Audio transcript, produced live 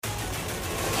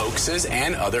hoaxes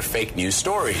and other fake news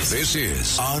stories. This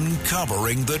is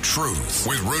Uncovering the Truth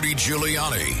with Rudy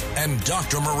Giuliani and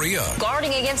Dr. Maria.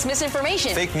 Guarding against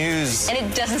misinformation. Fake news. And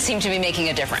it doesn't seem to be making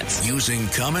a difference. Using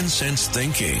common sense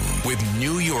thinking with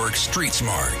New York street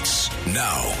smarts.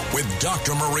 Now, with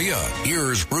Dr. Maria,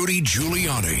 here's Rudy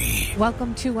Giuliani.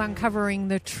 Welcome to Uncovering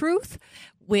the Truth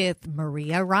with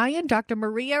Maria Ryan, Dr.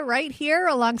 Maria right here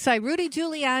alongside Rudy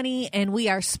Giuliani, and we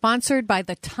are sponsored by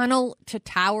the Tunnel to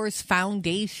Towers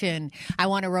Foundation. I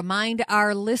want to remind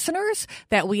our listeners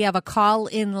that we have a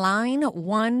call-in line,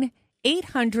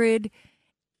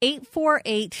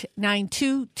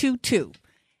 1-800-848-9222.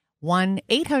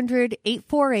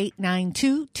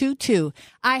 1-800-848-9222.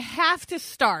 I have to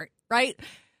start, right?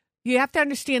 You have to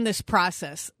understand this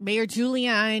process. Mayor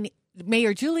Giuliani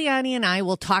and I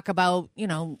will talk about,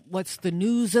 what's the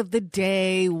news of the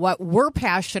day, what we're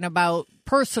passionate about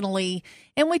personally,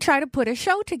 and we try to put a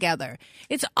show together.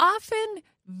 It's often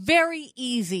very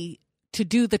easy to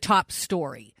do the top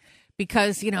story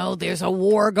because, there's a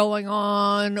war going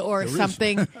on or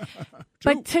something.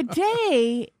 But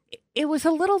today, it was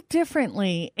a little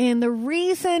differently. And the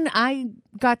reason I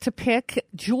got to pick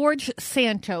George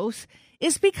Santos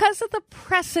is because of the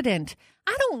precedent.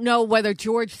 I don't know whether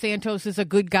George Santos is a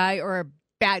good guy or a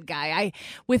bad guy.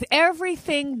 With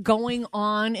everything going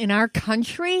on in our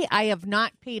country, I have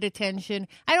not paid attention.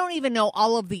 I don't even know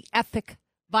all of the ethic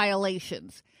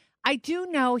violations. I do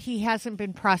know he hasn't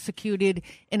been prosecuted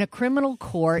in a criminal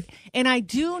court, and I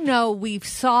do know we've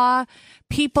saw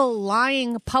people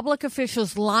lying, public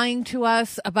officials lying to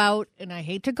us about, and I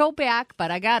hate to go back,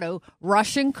 but I got to,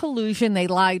 Russian collusion. They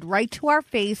lied right to our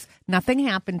face. Nothing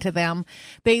happened to them.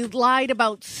 They lied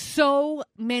about so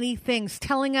many things,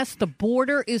 telling us the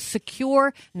border is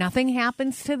secure. Nothing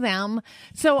happens to them.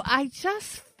 So I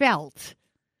just felt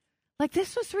like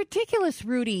this was ridiculous,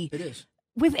 Rudy. It is.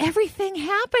 With everything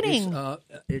happening.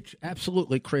 It's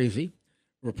absolutely crazy.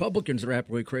 Republicans are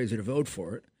absolutely crazy to vote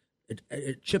for it.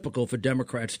 It's typical for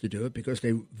Democrats to do it because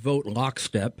they vote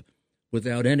lockstep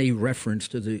without any reference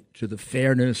to the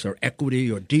fairness or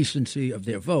equity or decency of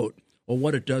their vote or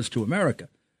what it does to America.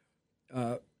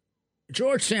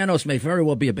 George Santos may very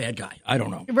well be a bad guy. I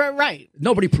don't know. Right.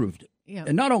 Nobody proved it. Yeah.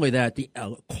 And not only that, the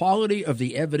quality of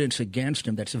the evidence against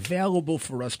him that's available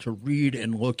for us to read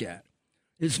and look at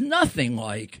is nothing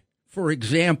like, for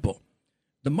example,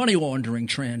 the money laundering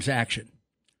transaction,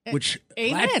 which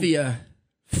Amen. Latvia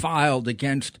filed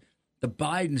against the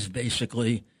Bidens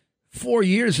basically 4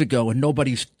 years ago, and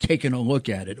nobody's taken a look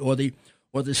at it, or the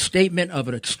statement of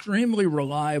an extremely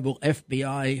reliable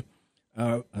FBI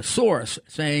source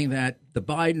saying that the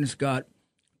Bidens got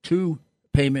two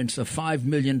payments of $5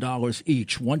 million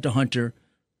each, one to Hunter,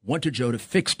 one to Joe, to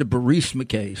fix the Burisma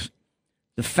case.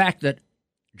 The fact that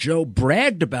Joe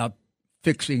bragged about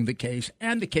fixing the case,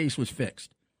 and the case was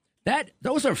fixed.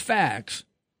 Those are facts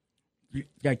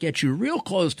that get you real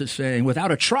close to saying,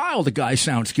 without a trial, the guy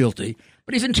sounds guilty,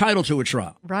 but he's entitled to a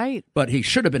trial. Right. But he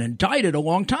should have been indicted a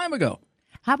long time ago.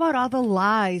 How about all the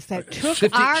lies that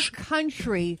took our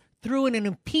country through an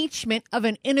impeachment of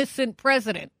an innocent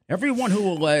president? Everyone who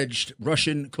alleged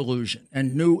Russian collusion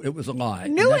and knew it was a lie.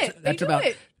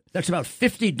 That's about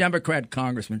 50 Democrat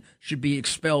congressmen should be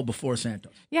expelled before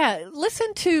Santos. Yeah,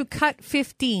 listen to cut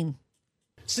 15.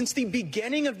 Since the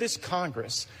beginning of this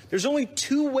Congress, there's only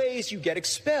two ways you get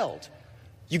expelled.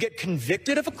 You get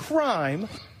convicted of a crime,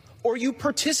 or you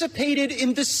participated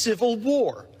in the Civil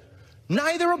War.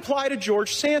 Neither apply to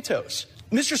George Santos.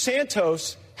 Mr.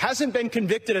 Santos hasn't been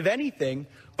convicted of anything,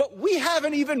 but we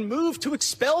haven't even moved to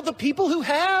expel the people who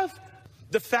have.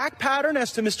 The fact pattern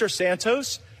as to Mr.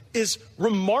 Santos is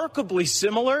remarkably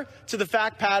similar to the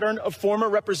fact pattern of former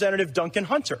Representative Duncan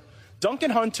Hunter.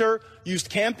 Duncan Hunter used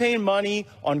campaign money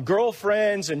on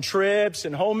girlfriends and trips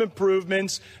and home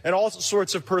improvements and all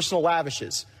sorts of personal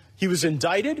lavishes. He was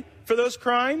indicted for those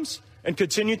crimes and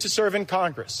continued to serve in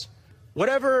Congress.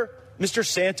 Whatever Mr.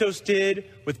 Santos did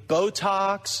with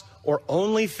Botox or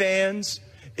OnlyFans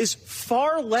is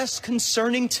far less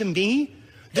concerning to me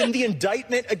than the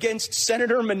indictment against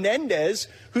Senator Menendez,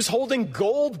 who's holding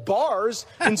gold bars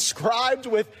inscribed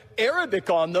with Arabic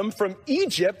on them from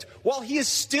Egypt while he is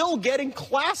still getting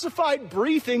classified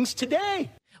briefings today.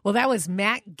 Well, that was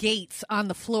Matt Gaetz on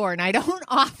the floor, and I don't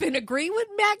often agree with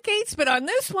Matt Gaetz, but on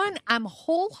this one, I'm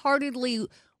wholeheartedly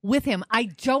with him. I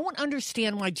don't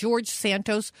understand why George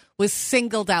Santos was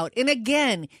singled out. And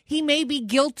again, he may be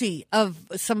guilty of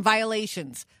some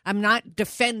violations. I'm not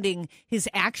defending his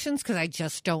actions because I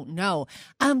just don't know.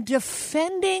 I'm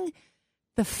defending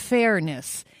the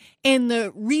fairness. and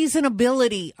the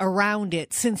reasonability around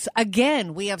it, since,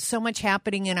 again, we have so much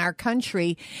happening in our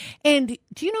country. And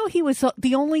do you know he was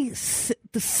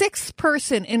the sixth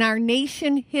person in our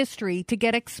nation history to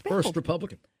get expelled?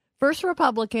 First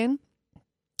Republican.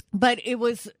 But it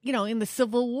was, in the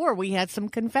Civil War, we had some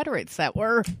Confederates that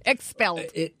were expelled.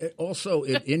 It also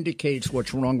indicates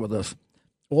what's wrong with us.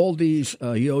 All these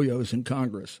yo-yos in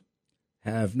Congress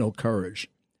have no courage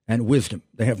and wisdom.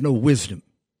 They have no wisdom.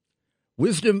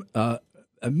 Wisdom,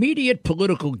 immediate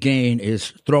political gain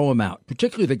is throw them out,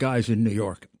 particularly the guys in New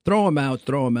York. Throw them out,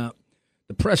 throw them out.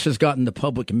 The press has gotten the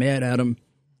public mad at him.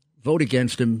 Vote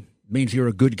against him means you're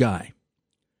a good guy.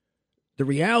 The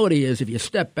reality is, if you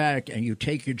step back and you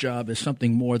take your job as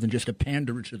something more than just a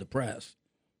panderer to the press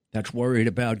that's worried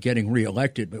about getting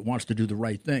reelected but wants to do the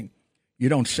right thing, you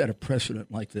don't set a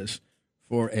precedent like this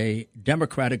for a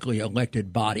democratically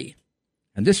elected body.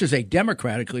 And this is a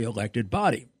democratically elected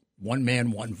body. One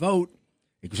man, one vote,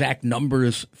 exact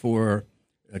numbers for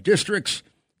districts.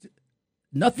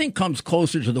 Nothing comes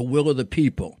closer to the will of the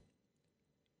people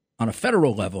on a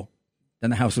federal level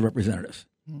than the House of Representatives.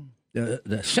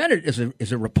 The Senate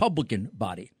is a Republican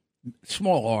body,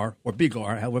 small r or big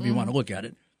R, however you want to look at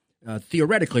it,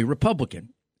 theoretically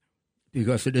Republican,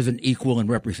 because it isn't equal in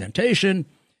representation.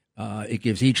 It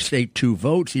gives each state 2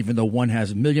 votes, even though one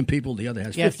has 1 million people, the other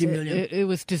has 50 million. It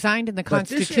was designed in the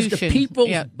Constitution. But this is the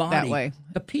people's body. That way.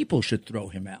 The people should throw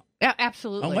him out. Yeah,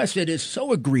 absolutely. Unless it is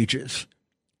so egregious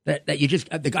that you just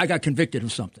the guy got convicted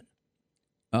of something.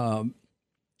 And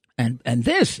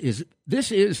this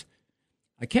is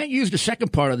I can't use the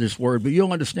second part of this word, but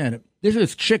you'll understand it. This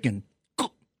is chicken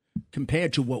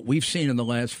compared to what we've seen in the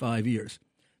last 5 years.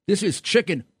 This is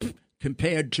chicken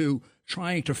compared to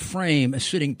trying to frame a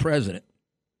sitting president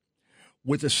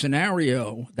with a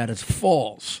scenario that is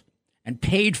false and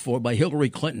paid for by Hillary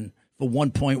Clinton for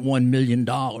 $1.1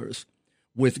 million,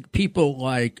 with people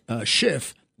like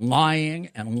Schiff lying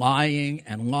and lying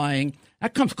and lying.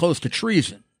 That comes close to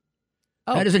treason.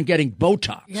 Oh. That isn't getting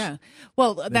Botox. Yeah.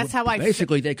 Well, that's how I...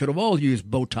 Basically, they could have all used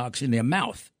Botox in their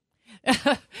mouth.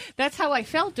 That's how I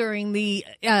felt during the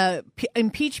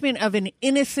impeachment of an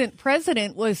innocent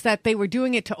president, was that they were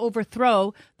doing it to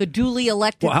overthrow the duly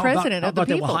elected president of the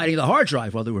people. They were hiding the hard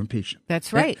drive while they were impeaching.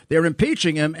 That's right. They're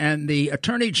impeaching him, and the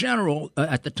attorney general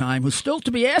at the time, who's still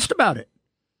to be asked about it,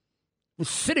 was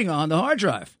sitting on the hard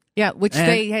drive. Yeah, which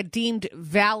they had deemed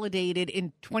validated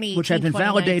in 2018, which had been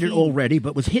validated already,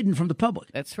 but was hidden from the public.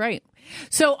 That's right.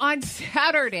 So on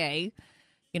Saturday,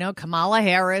 Kamala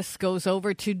Harris goes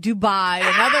over to Dubai,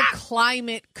 another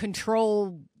climate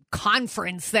control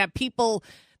conference that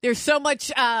there's so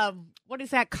much,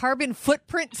 carbon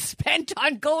footprint spent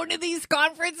on going to these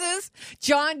conferences.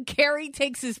 John Kerry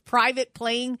takes his private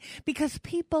plane because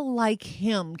people like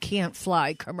him can't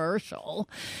fly commercial.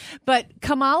 But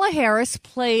Kamala Harris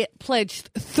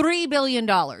pledged $3 billion.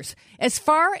 As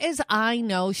far as I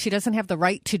know, she doesn't have the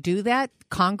right to do that.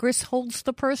 Congress holds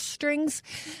the purse strings,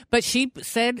 but she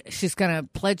said she's going to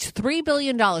pledge $3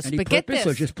 billion. But get this,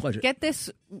 or just pledge it? Get this.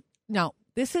 No,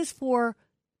 this is for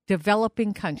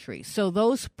developing countries. So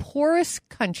those poorest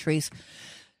countries.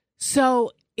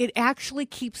 So it actually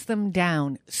keeps them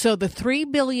down. So the $3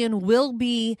 billion will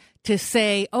be to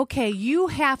say, okay, you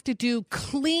have to do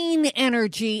clean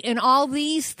energy and all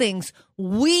these things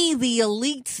we, the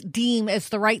elites, deem as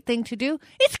the right thing to do.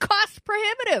 It's cost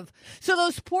prohibitive. So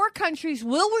those poor countries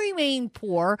will remain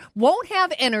poor, won't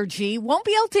have energy, won't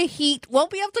be able to heat,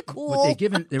 won't be able to cool.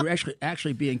 But they're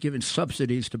actually being given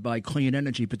subsidies to buy clean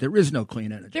energy, but there is no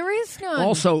clean energy. There is none.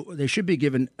 Also, they should be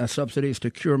given subsidies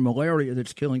to cure malaria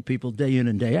that's killing people day in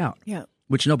and day out. Yeah.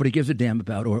 Which nobody gives a damn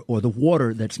about, or the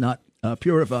water that's not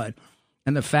purified,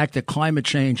 and the fact that climate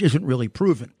change isn't really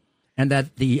proven, and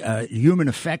that the human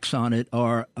effects on it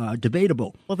are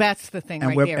debatable. Well, that's the thing,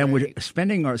 and we're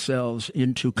spending ourselves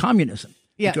into communism,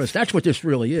 because that's what this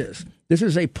really is. This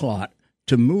is a plot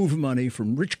to move money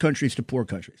from rich countries to poor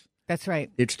countries. That's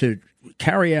right. It's to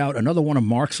carry out another one of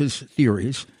Marx's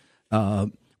theories,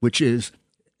 which is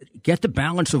get the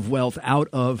balance of wealth out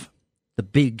of the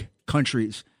big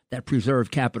countries that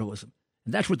preserve capitalism.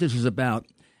 And that's what this is about.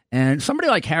 And somebody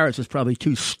like Harris is probably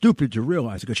too stupid to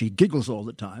realize it because she giggles all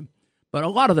the time. But a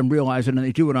lot of them realize it, and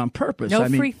they do it on purpose. No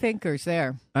free thinkers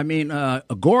there. I mean,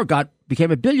 Gore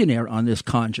became a billionaire on this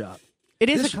con job. It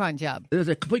is a con job. It is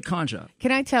a complete con job.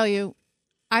 Can I tell you,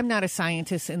 I'm not a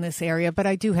scientist in this area, but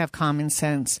I do have common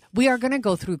sense. We are going to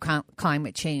go through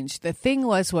climate change. The thing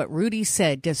was what Rudy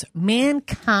said. Does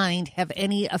mankind have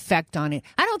any effect on it?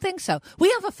 I don't think so. We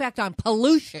have effect on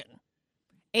pollution.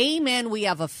 Amen. We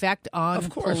have effect on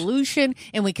pollution,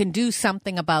 and we can do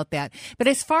something about that. But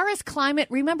as far as climate,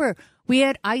 remember, We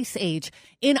had ice age.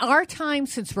 In our time,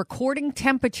 since recording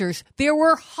temperatures, there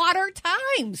were hotter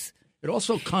times. It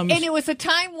also comes... And it was a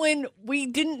time when we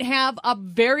didn't have a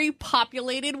very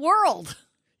populated world.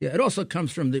 Yeah, it also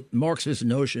comes from the Marxist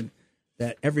notion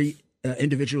that every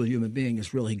individual human being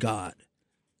is really God.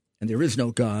 And there is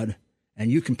no God,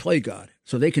 and you can play God.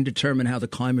 So they can determine how the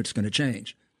climate's going to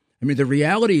change. I mean, the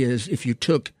reality is if you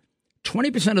took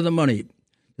 20% of the money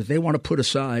that they want to put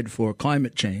aside for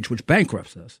climate change, which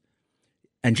bankrupts us,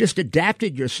 and just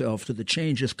adapted yourself to the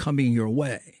changes coming your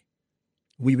way,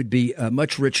 we would be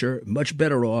much richer, much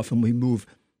better off, and we move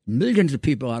millions of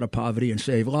people out of poverty and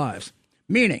save lives.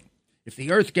 Meaning, if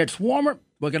the earth gets warmer,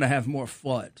 we're going to have more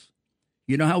floods.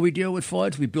 You know how we deal with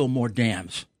floods? We build more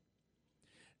dams.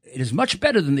 It is much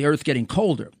better than the earth getting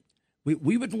colder.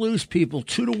 We would lose people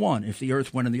 2-1 if the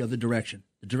earth went in the other direction,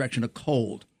 the direction of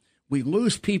cold. We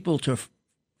lose people to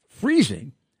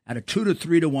freezing at a 2 to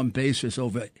 3-1 basis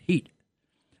over heat.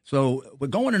 So we're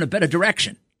going in a better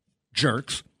direction,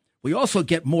 jerks. We also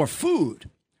get more food.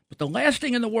 But the last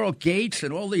thing in the world Gates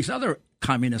and all these other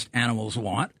communist animals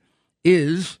want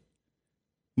is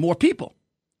more people.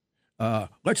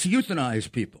 Let's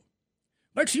euthanize people.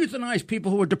 Let's euthanize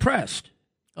people who are depressed.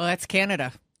 Well, that's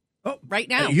Canada. Oh, right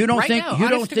now. You don't right think now, you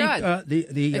don't to think God.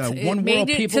 the one it world made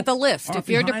it people to the list if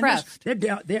you're depressed.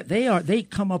 They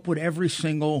come up with every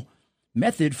single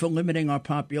method for limiting our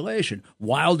population.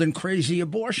 Wild and crazy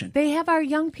abortion. They have our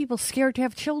young people scared to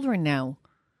have children now.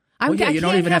 You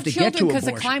don't even have to get to because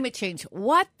abortion. of climate change.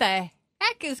 What the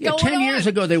heck is going on? 10 years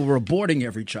ago, they were aborting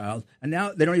every child, and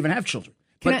now they don't even have children.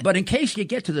 But in case you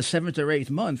get to the 7th or 8th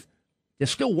month, they're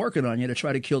still working on you to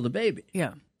try to kill the baby.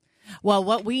 Yeah. Well,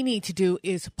 what we need to do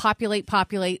is populate,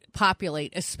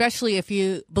 especially if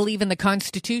you believe in the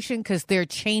Constitution, because they're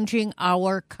changing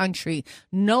our country.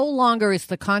 No longer is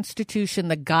the Constitution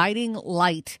the guiding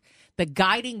light, the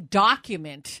guiding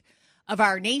document of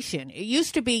our nation. It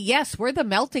used to be, yes, we're the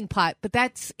melting pot, but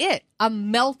that's it, a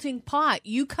melting pot.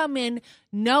 You come in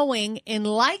knowing and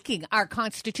liking our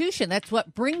Constitution. That's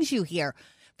what brings you here.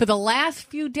 For the last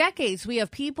few decades, we have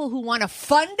people who want to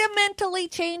fundamentally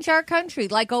change our country.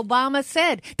 Like Obama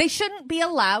said, they shouldn't be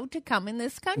allowed to come in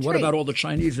this country. What about all the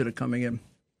Chinese that are coming in?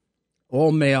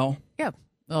 All male. Yeah.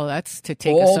 Oh, that's to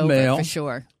take us over male, for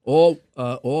sure. All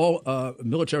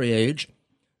military age.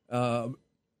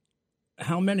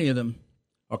 How many of them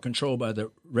are controlled by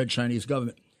the Red Chinese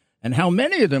government? And how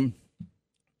many of them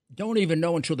don't even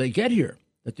know until they get here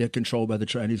that they're controlled by the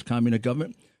Chinese communist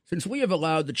government? Since we have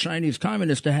allowed the Chinese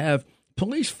communists to have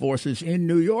police forces in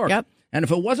New York. Yep. And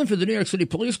if it wasn't for the New York City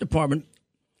Police Department,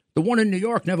 the one in New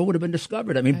York never would have been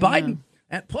discovered. I mean,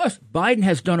 Biden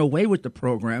has done away with the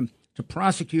program to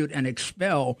prosecute and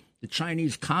expel the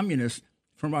Chinese communists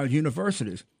from our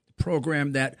universities, the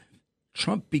program that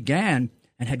Trump began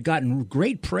and had gotten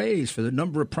great praise for the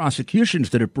number of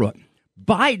prosecutions that it brought.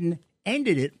 Biden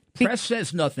ended it. Press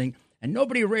says nothing, and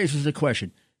nobody raises the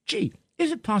question, gee,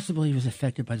 is it possible he was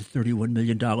affected by the $31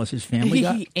 million his family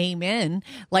got? Amen.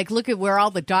 Like, look at where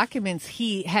all the documents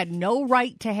he had no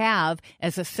right to have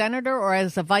as a senator or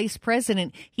as a vice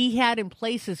president, he had in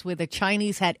places where the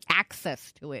Chinese had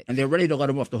access to it. And they're ready to let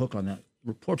him off the hook on that.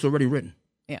 Report's already written.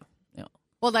 Yeah.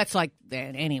 Well, that's like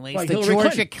that anyways. Like the Hillary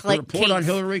Georgia Clinton. The report on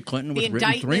Hillary Clinton was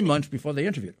written 3 months before they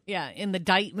interviewed her. Yeah, in the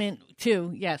indictment,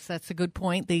 too. Yes, that's a good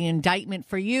point. The indictment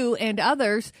for you and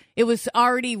others, it was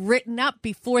already written up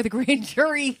before the grand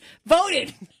jury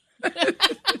voted.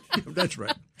 That's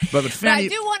right. But I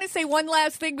do want to say one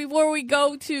last thing before we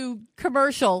go to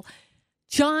commercial.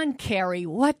 John Kerry,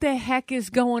 what the heck is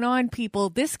going on,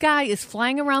 people? This guy is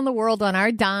flying around the world on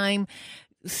our dime,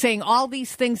 saying all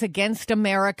these things against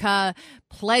America,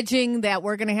 pledging that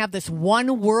we're going to have this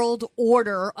one world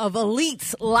order of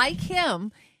elites like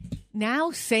him, now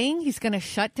saying he's going to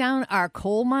shut down our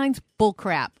coal mines. Bull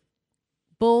crap.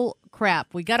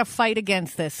 We got to fight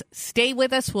against this. Stay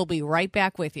with us. We'll be right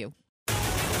back with you.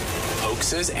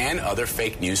 Hoaxes and other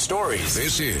fake news stories.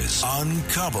 This is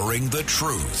Uncovering the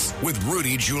Truth with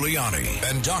Rudy Giuliani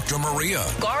and Dr. Maria.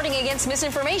 Guarding against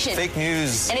misinformation. Fake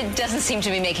news. And it doesn't seem to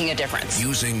be making a difference.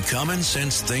 Using common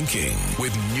sense thinking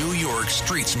with New York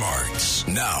Street Smarts.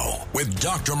 Now, with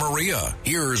Dr. Maria,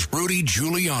 here's Rudy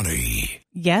Giuliani.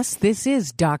 Yes, this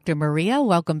is Dr. Maria.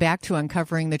 Welcome back to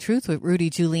Uncovering the Truth with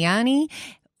Rudy Giuliani.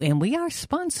 And we are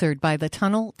sponsored by the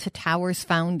Tunnel to Towers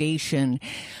Foundation.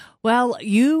 Well,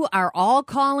 you are all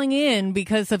calling in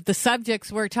because of the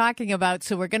subjects we're talking about.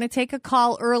 So we're going to take a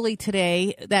call early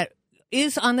today that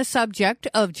is on the subject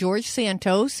of George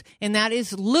Santos, and that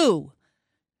is Lou.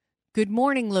 Good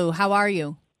morning, Lou. How are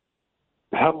you?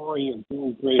 How are you?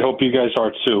 Doing great. Hope you guys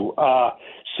are too.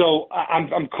 So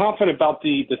I'm confident about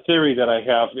the theory that I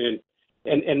have,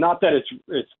 and not that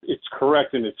it's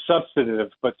correct and it's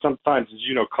substantive, but sometimes, as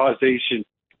you know, causation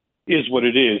is what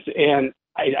it is. And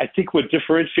I think what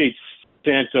differentiates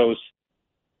Santos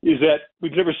is that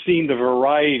we've never seen the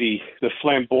variety, the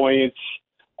flamboyance,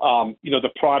 the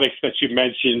products that you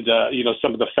mentioned,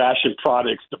 some of the fashion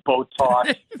products, the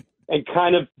Botox, and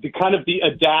kind of the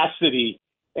audacity.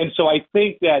 And so I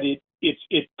think that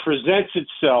it presents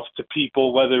itself to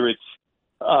people, whether it's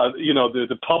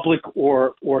the public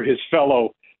or his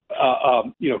fellow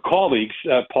colleagues,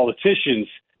 politicians.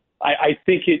 I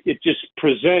think it just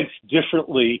presents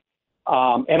differently,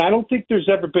 and I don't think there's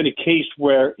ever been a case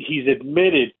where he's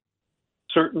admitted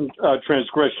certain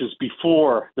transgressions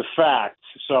before the fact.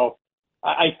 So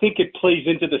I think it plays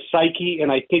into the psyche,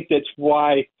 and I think that's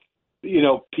why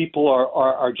people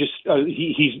are just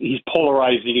he's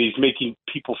polarizing, and he's making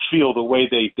people feel the way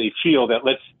they feel, that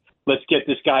let's get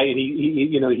this guy, and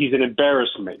he's an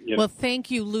embarrassment. Well,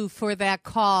 thank you, Lou, for that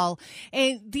call.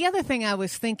 And the other thing I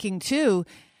was thinking too,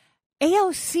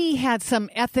 AOC had some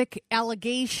ethic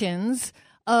allegations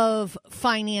of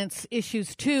finance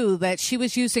issues too, that she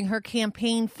was using her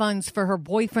campaign funds for her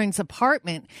boyfriend's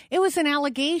apartment. It was an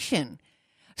allegation.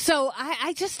 So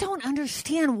I just don't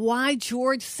understand why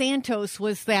George Santos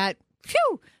was that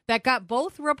got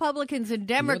both Republicans and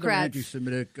Democrats. The other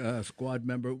anti-Semitic squad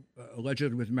member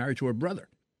allegedly was married to her brother.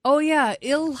 Oh, yeah,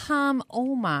 Ilham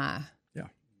Omar. Yeah.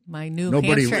 My New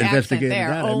Nobody Hampshire investigated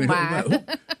accent there, that.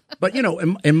 Omar. But,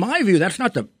 in my view, that's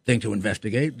not the thing to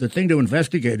investigate. The thing to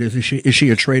investigate is she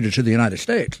a traitor to the United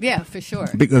States? Yeah, for sure.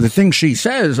 Because the things she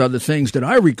says are the things that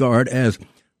I regard as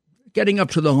getting up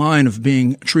to the line of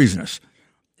being treasonous.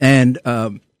 And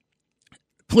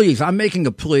please, I'm making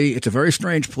a plea. It's a very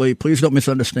strange plea. Please don't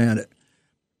misunderstand it.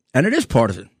 And it is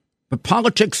partisan. But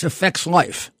politics affects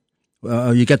life.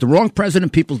 You get the wrong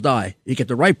president, people die. You get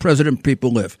the right president,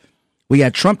 people live. We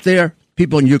had Trump there,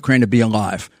 people in Ukraine to be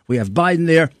alive. We have Biden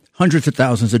there, hundreds of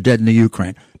thousands are dead in the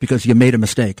Ukraine because you made a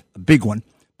mistake, a big one.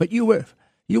 But you were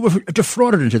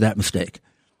defrauded into that mistake.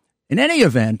 In any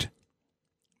event,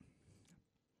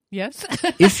 yes,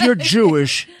 if you're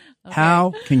Jewish, okay,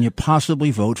 how can you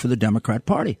possibly vote for the Democrat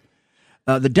Party?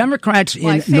 The Democrats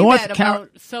in North Carolina,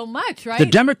 so much, right? The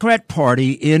Democrat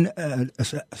Party in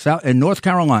North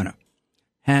Carolina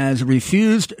has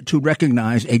refused to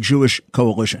recognize a Jewish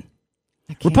coalition.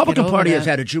 Republican Party has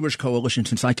had a Jewish coalition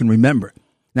since I can remember.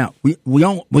 Now, we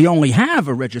only have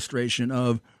a registration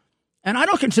of, and I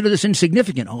don't consider this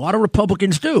insignificant, a lot of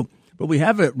Republicans do, but we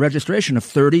have a registration of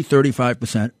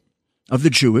 35% of the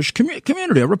Jewish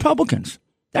community are Republicans.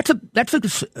 That's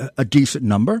a decent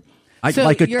number. I'd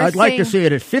like to see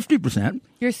it at 50%.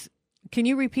 Can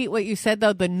you repeat what you said,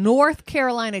 though? The North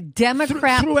Carolina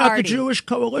Democrat throughout Party. The Jewish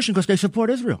coalition, because they support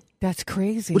Israel. That's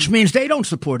crazy. Which means they don't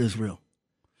support Israel.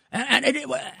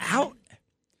 How?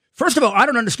 First of all, I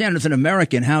don't understand as an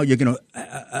American how you're going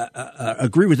to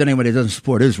agree with anyone that doesn't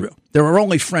support Israel. They're our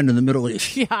only friend in the Middle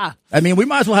East. Yeah. I mean, we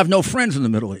might as well have no friends in the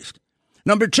Middle East.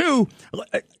 Number two,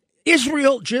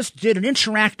 Israel just did an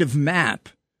interactive map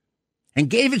and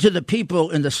gave it to the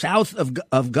people in the south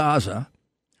of Gaza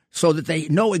so that they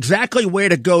know exactly where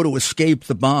to go to escape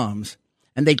the bombs.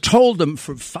 And they told them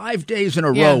for 5 days in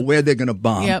a row where they're going to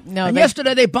bomb. Yep,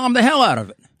 yesterday they bombed the hell out of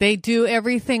it. They do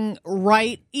everything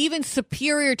right, even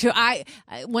superior to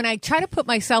when I try to put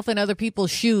myself in other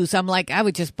people's shoes, I'm like, I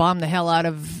would just bomb the hell out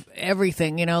of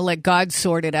everything, let God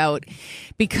sort it out.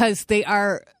 Because the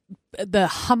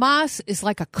Hamas is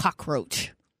like a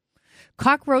cockroach.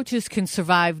 Cockroaches can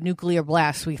survive nuclear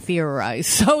blasts, we theorize.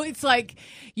 So it's like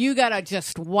you got to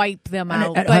just wipe them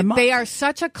out. But they are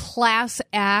such a class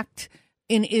act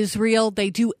in Israel. They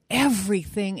do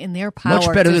everything in their power.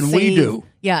 Much better than we do.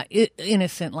 Yeah,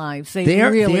 innocent lives. They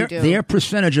really do. Their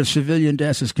percentage of civilian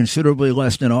deaths is considerably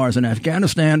less than ours in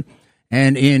Afghanistan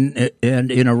and in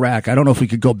Iraq. I don't know if we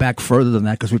could go back further than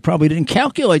that because we probably didn't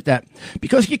calculate that.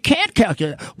 Because you can't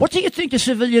calculate. What do you think the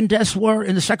civilian deaths were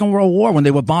in the Second World War when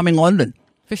they were bombing London?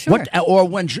 For sure. Or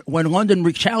when London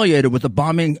retaliated with the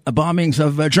bombings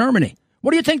of Germany?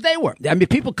 What do you think they were? I mean,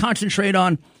 people concentrate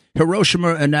on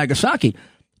Hiroshima and Nagasaki.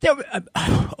 An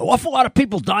awful lot of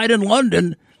people died in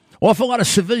London. Awful lot of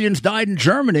civilians died in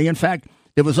Germany. In fact,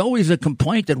 there was always a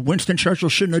complaint that Winston Churchill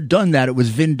shouldn't have done that. It was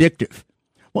vindictive.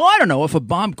 Well, I don't know. If a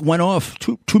bomb went off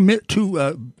two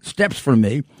steps from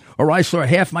me, or I saw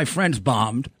half my friends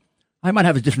bombed, I might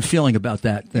have a different feeling about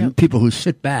that than people who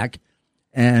sit back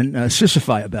and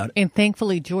sissify about it. And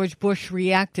thankfully, George Bush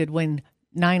reacted when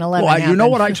 9/11 happened. You know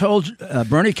happened. what I told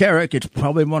Bernie Kerik? It's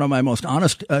probably one of my most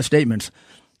honest statements.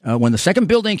 When the second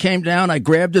building came down, I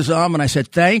grabbed his arm and I said,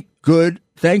 thank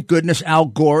goodness Al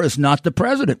Gore is not the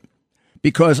president,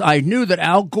 because I knew that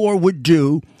Al Gore would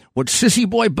do what sissy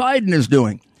boy Biden is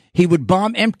doing. He would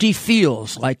bomb empty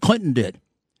fields like Clinton did.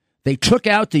 They took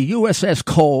out the USS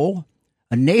Cole,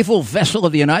 a naval vessel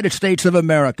of the United States of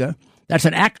America. That's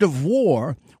an act of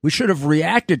war. We should have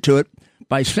reacted to it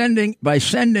by sending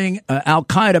Al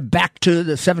Qaeda back to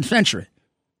the 7th century.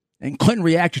 And Clinton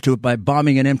reacted to it by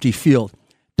bombing an empty field.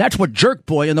 That's what Jerk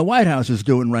Boy in the White House is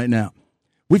doing right now.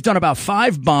 We've done about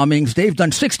 5 bombings. They've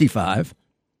done 65.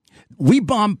 We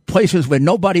bomb places where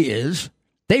nobody is.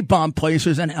 They bomb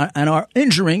places and are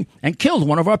injuring and killed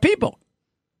one of our people.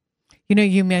 You know,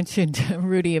 you mentioned,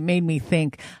 Rudy, it made me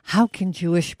think, how can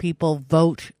Jewish people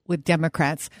vote with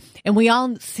Democrats? And we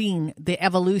all seen the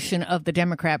evolution of the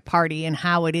Democrat Party and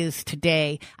how it is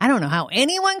today. I don't know how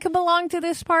anyone can belong to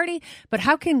this party, but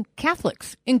how can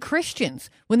Catholics and Christians,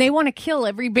 when they want to kill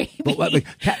every baby?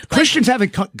 Christians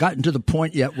haven't gotten to the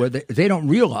point yet where they don't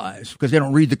realize, because they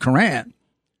don't read the Quran,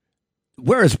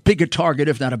 we're as big a target,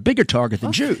 if not a bigger target,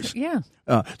 than Jews. Yeah.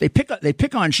 They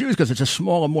pick on Jews because it's a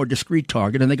smaller, more discreet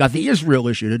target, and they got the Israel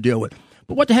issue to deal with.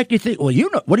 But what the heck do you think? Well,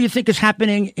 what do you think is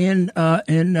happening in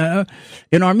Armenia?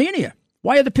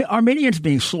 Why are the Armenians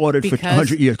being slaughtered for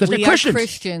 100 years? Because they're Christians.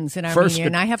 Christians in Armenia,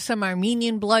 and I have some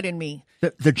Armenian blood in me.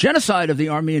 The genocide of the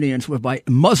Armenians was by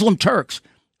Muslim Turks.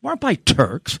 They weren't by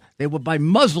Turks. They were by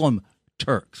Muslim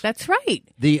Turks. That's right.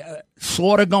 The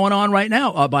slaughter going on right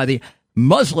now are by the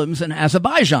Muslims in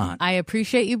Azerbaijan. I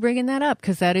appreciate you bringing that up,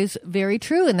 because that is very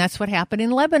true, and that's what happened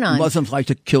in Lebanon. Muslims like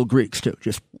to kill Greeks, too.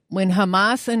 When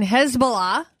Hamas and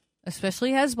Hezbollah,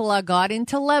 especially Hezbollah, got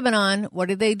into Lebanon, what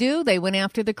did they do? They went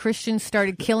after the Christians,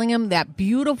 started killing them. That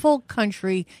beautiful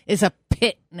country is a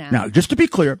pit now. Now, just to be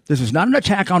clear, this is not an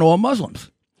attack on all Muslims,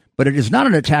 but it is not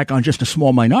an attack on just a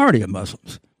small minority of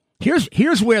Muslims.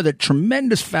 Here's where the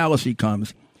tremendous fallacy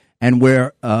comes, and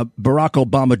where Barack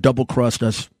Obama double-crossed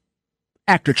us.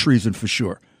 Act of treason for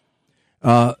sure.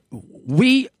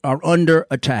 We are under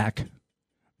attack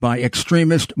by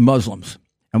extremist Muslims.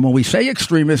 And when we say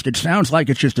extremist, it sounds like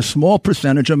it's just a small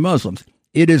percentage of Muslims.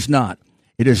 It is not.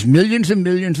 It is millions and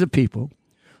millions of people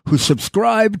who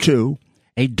subscribe to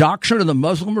a doctrine of the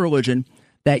Muslim religion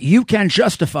that you can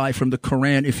justify from the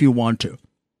Quran if you want to.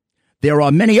 There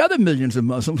are many other millions of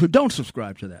Muslims who don't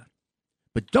subscribe to that.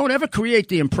 But don't ever create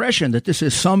the impression that this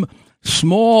is some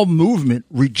small movement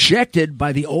rejected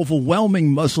by the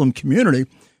overwhelming Muslim community,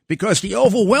 because the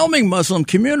overwhelming Muslim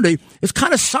community is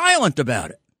kind of silent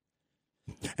about it.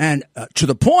 And to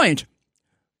the point,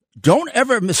 don't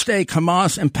ever mistake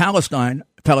Hamas and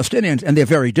Palestinians, and they're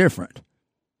very different.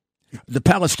 The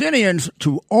Palestinians,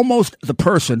 to almost the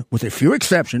person, with a few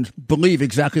exceptions, believe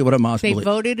exactly what Hamas believes. They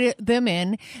voted them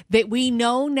in. That we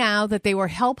know now that they were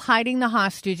help hiding the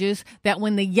hostages, that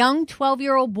when the young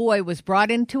 12-year-old boy was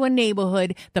brought into a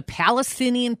neighborhood, the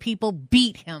Palestinian people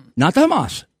beat him. Not the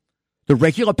Hamas. The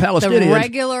regular Palestinians. The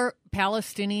regular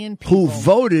Palestinian people. Who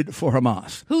voted for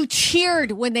Hamas. Who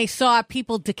cheered when they saw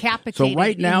people decapitated. So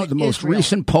right now, the most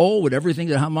recent poll with everything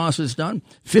that Hamas has done,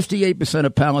 58%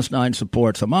 of Palestine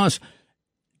supports Hamas,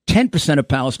 10% of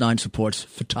Palestine supports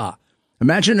Fatah.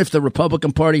 Imagine if the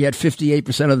Republican Party had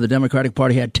 58% of the Democratic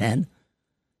Party had 10.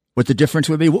 What the difference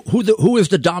would be. Who is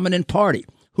the dominant party?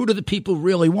 Who do the people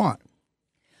really want?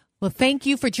 Well, thank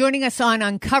you for joining us on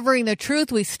Uncovering the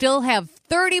Truth. We still have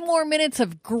 30 more minutes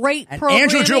of great programming.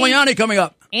 Andrew Giuliani coming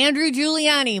up. Andrew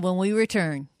Giuliani when we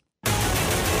return.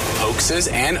 Hoaxes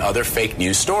and other fake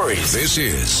news stories. This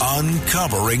is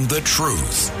Uncovering the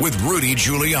Truth with Rudy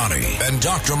Giuliani and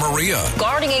Dr. Maria.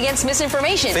 Guarding against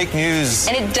misinformation. Fake news.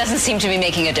 And it doesn't seem to be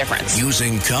making a difference.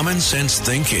 Using common sense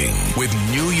thinking with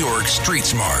New York Street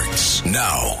Smarts.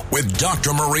 Now, with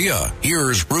Dr. Maria,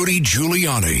 here's Rudy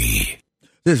Giuliani.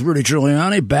 This is Rudy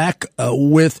Giuliani back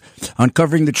with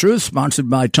Uncovering the Truth, sponsored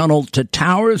by Tunnel to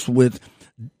Towers with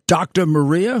Dr.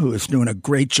 Maria, who is doing a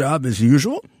great job as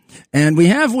usual. And we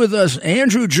have with us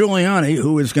Andrew Giuliani,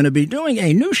 who is going to be doing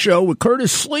a new show with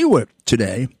Curtis Sliwa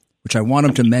today, which I want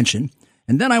him to mention.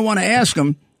 And then I want to ask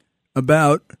him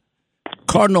about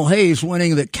Cardinal Hayes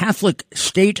winning the Catholic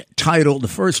state title, the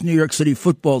first New York City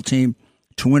football team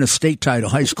to win a state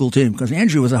title, high school team, because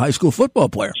Andrew was a high school football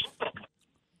player.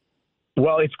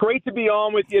 Well, it's great to be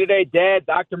on with you today, Dad,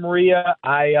 Dr. Maria.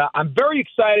 I'm very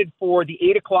excited for the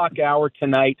 8 o'clock hour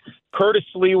tonight. Curtis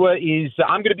Sliwa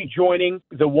I'm going to be joining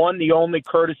the one, the only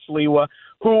Curtis Sliwa,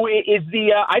 who is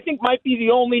I think might be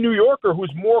the only New Yorker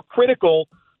who's more critical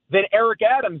than Eric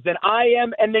Adams, than I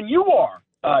am, and than you are,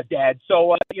 Dad.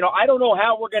 So, I don't know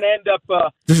how we're going to end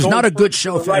up. This is not a good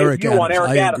show for Eric Adams.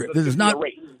 I agree.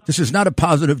 This is not a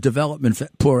positive development for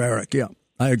poor Eric, yeah.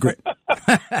 I agree.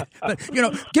 But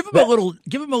give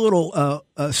him a little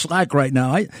slack right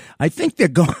now. I think they're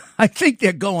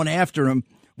going after him,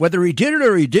 whether he did it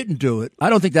or he didn't do it. I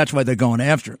don't think that's why they're going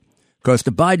after him, because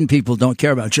the Biden people don't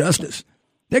care about justice.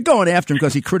 They're going after him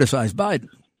because he criticized Biden.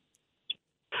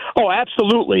 Oh,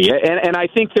 absolutely. And I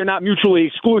think they're not mutually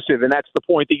exclusive, and that's the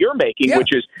point that you're making, which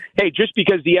is, hey, just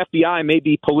because the FBI may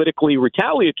be politically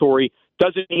retaliatory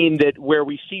doesn't mean that where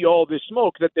we see all this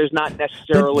smoke that there's not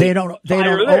necessarily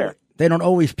they don't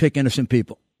always pick innocent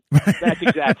people. That's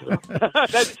exactly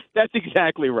that's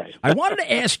exactly right. I wanted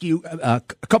to ask you a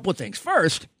couple of things.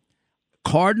 First,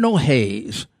 Cardinal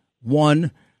Hayes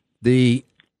won the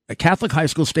Catholic High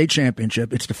School State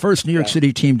Championship. It's the first New York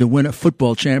City team to win a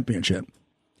football championship.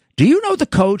 Do you know the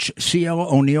coach, C.L.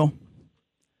 O'Neill?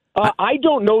 I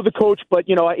don't know the coach, but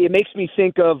it makes me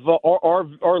think of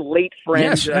our late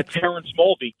friend Terrence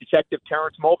Mulvey, Detective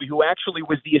Terrence Mulvey, who actually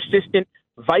was the assistant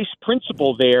vice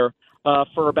principal there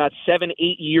for about 7-8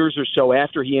 years or so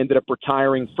after he ended up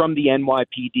retiring from the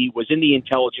NYPD. Was in the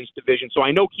intelligence division, so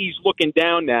I know he's looking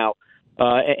down now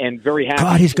and very happy.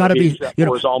 God, he's got to be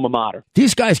for his alma mater.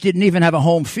 These guys didn't even have a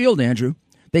home field, Andrew.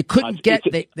 They couldn't get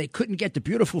they couldn't get the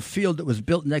beautiful field that was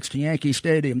built next to Yankee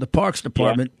Stadium. The Parks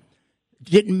Department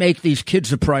didn't make these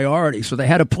kids a priority, so they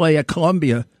had to play at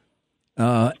Columbia,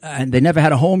 and they never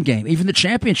had a home game. Even the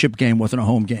championship game wasn't a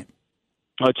home game.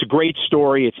 It's a great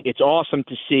story. It's awesome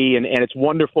to see, and it's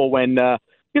wonderful when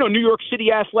New York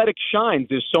City athletics shines.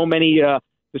 There's so many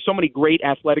great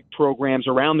athletic programs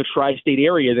around the tri-state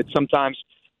area that sometimes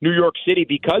New York City,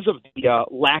 because of the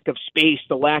lack of space,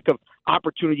 the lack of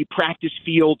opportunity, practice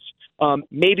fields,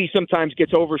 maybe sometimes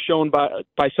gets overshown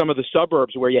by some of the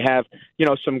suburbs where you have,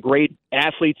 some great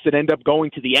athletes that end up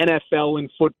going to the NFL in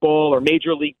football or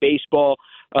Major League Baseball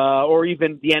or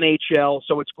even the NHL.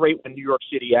 So it's great when New York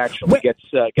City actually gets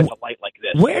a light like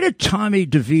this. Where did Tommy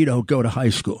DeVito go to high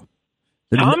school?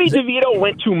 Tommy DeVito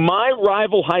went to my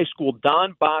rival high school,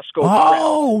 Don Bosco.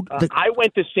 I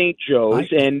went to St. Joe's,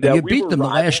 and you beat them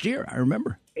last year. I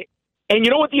remember. And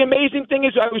you know what the amazing thing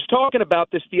is? I was talking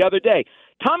about this the other day.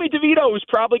 Tommy DeVito is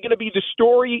probably going to be the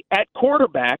story at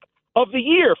quarterback of the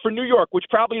year for New York, which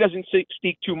probably doesn't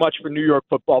speak too much for New York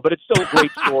football, but it's still a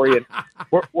great story, and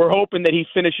we're hoping that he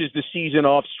finishes the season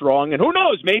off strong. And who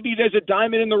knows? Maybe there's a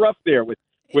diamond in the rough there with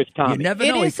Tommy. You never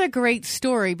know. It is a great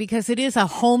story because it is a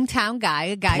hometown guy,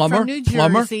 a guy from New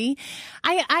Jersey.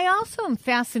 I also am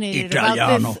fascinated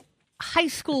about this high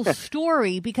school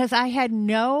story because I had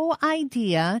no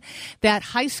idea that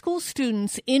high school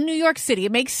students in New York City,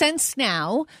 it makes sense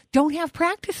now, don't have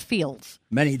practice fields.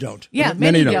 Many don't. Yeah,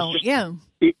 many don't. Yeah.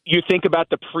 You think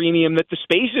about the premium that the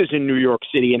space is in New York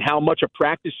City and how much a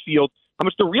practice field, how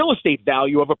much the real estate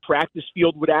value of a practice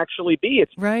field would actually be.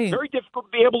 It's very difficult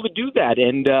to be able to do that.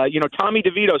 And, Tommy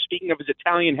DeVito, speaking of his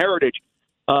Italian heritage,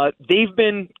 they've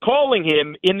been calling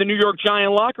him in the New York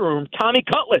Giant locker room Tommy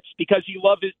Cutlets because he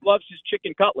loves his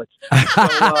chicken cutlets. So,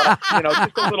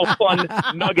 just a little fun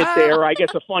nugget there. I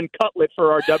guess a fun cutlet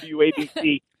for our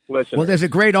WABC listeners. Well, there's a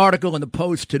great article in the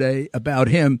Post today about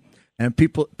him, and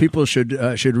people should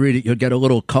read it. You'll get a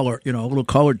little color, a little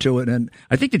color to it. And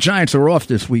I think the Giants are off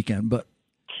this weekend, but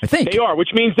I think they are, which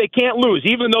means they can't lose,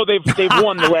 even though they've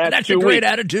won the last That's 2 weeks. That's a great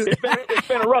attitude. It's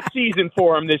been a rough season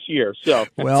for them this year. So,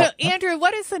 Andrew,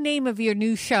 what is the name of your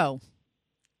new show?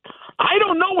 I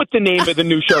don't know what the name of the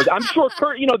new show is. I'm sure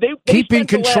Kurt. They keeping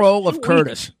control of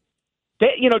Curtis.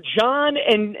 John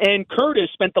and Curtis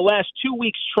spent the last 2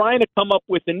 weeks trying to come up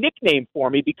with a nickname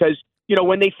for me because,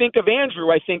 when they think of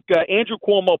Andrew, I think Andrew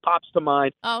Cuomo pops to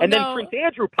mind, then Prince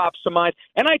Andrew pops to mind.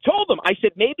 And I told them, I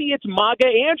said, maybe it's MAGA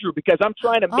Andrew because I'm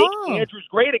trying to make Andrews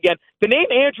great again. The name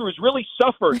Andrew has really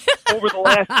suffered over the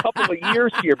last couple of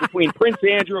years here between Prince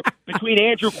Andrew, between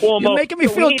Andrew Cuomo. You're making me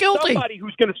feel guilty. Somebody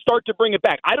who's going to start to bring it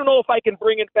back. I don't know if I can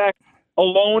bring it back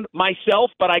alone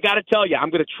myself, but I got to tell you,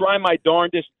 I'm going to try my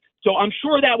darndest. So I'm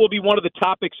sure that will be one of the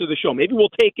topics of the show. Maybe we'll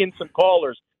take in some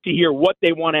callers to hear what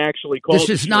they want to actually call this.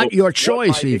 This is not your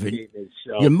choice, even.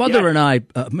 Your mother and I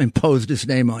imposed this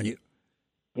name on you.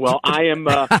 Well, I am.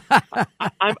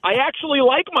 I actually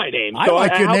like my name. I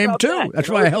like your name too. That's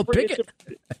why I helped pick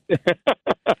it.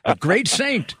 A great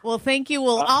saint. Well, thank you.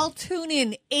 We'll all tune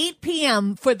in 8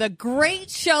 p.m. for the great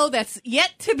show that's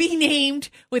yet to be named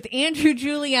with Andrew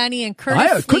Giuliani and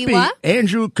Curtis It could be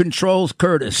Andrew controls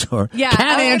Curtis, or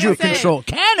can Andrew control?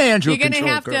 Can Andrew? You're going to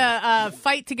have to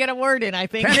fight to get a word in. I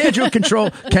think. Can Andrew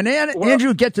control? Can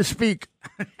Andrew get to speak?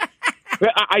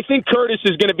 I think Curtis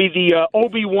is going to be the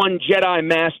Obi-Wan Jedi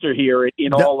master here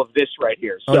in all of this right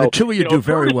here. So the two of you do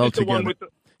very well together.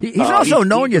 He's also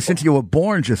known you since you were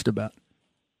born, just about.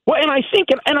 Well, and I think,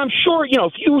 and I'm sure,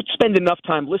 if you spend enough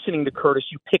time listening to Curtis,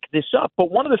 you pick this up.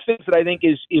 But one of the things that I think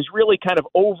is really kind of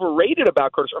overrated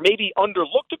about Curtis, or maybe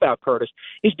underlooked about Curtis,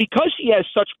 is because he has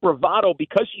such bravado,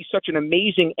 because he's such an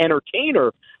amazing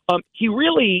entertainer, he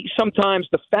really, sometimes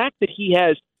the fact that he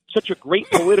has such a great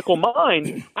political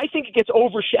mind, I think it gets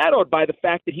overshadowed by the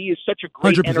fact that he is such a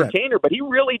great 100%. entertainer, but he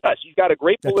really does. He's got a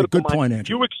great political That's a good mind. point,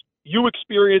 Andrew. You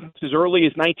experienced as early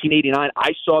as 1989.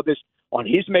 I saw this on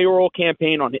his mayoral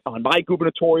campaign, on my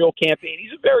gubernatorial campaign.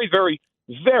 He's a very, very,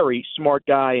 very smart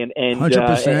guy, and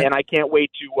 100%. I can't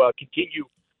wait to continue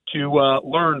to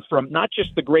learn from not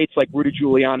just the greats like Rudy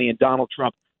Giuliani and Donald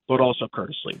Trump, but also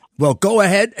Curtis Lee. Well, go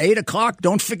ahead, 8 o'clock.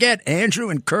 Don't forget Andrew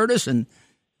and Curtis, and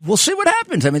we'll see what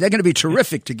happens. I mean, they're going to be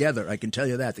terrific together. I can tell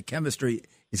you that. The chemistry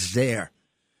is there.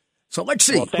 So let's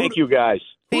see. Well, thank you, guys.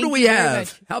 Who do we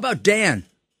have? How about Dan?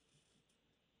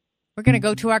 We're going to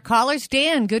go to our callers.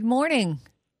 Dan, good morning.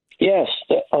 Yes,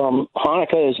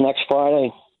 Hanukkah is next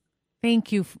Friday.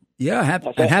 Thank you. Yeah,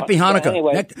 happy Hanukkah.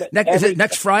 Anyway, is it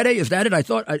next Friday? Is that it? I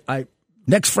thought I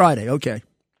next Friday. Okay.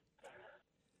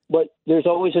 But there's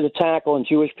always an attack on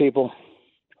Jewish people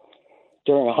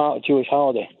during a Jewish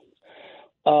holiday.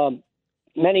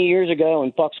 Many years ago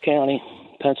in Bucks County,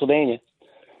 Pennsylvania,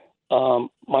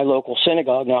 my local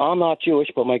synagogue, now I'm not Jewish,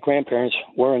 but my grandparents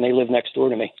were, and they live next door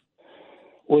to me,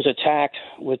 was attacked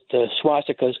with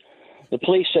swastikas. The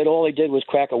police said all they did was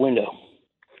crack a window.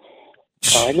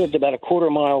 I lived about a quarter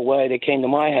mile away. They came to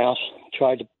my house,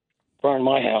 tried to burn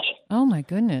my house. Oh, my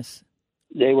goodness.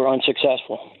 They were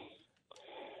unsuccessful.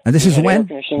 And this is when? Air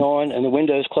conditioning on and the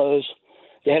windows closed.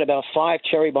 They had about 5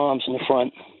 cherry bombs in the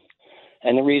front.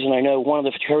 And the reason I know one of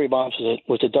the cherry bombs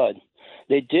was a dud.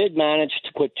 They did manage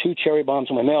to put 2 cherry bombs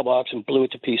in my mailbox and blew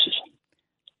it to pieces.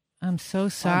 I'm so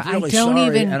sorry. I'm really I don't sorry,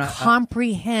 even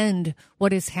comprehend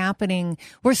what is happening.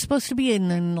 We're supposed to be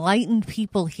an enlightened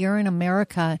people here in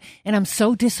America, and I'm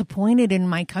so disappointed in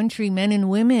my countrymen and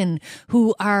women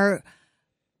who are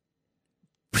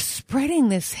spreading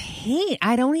this hate.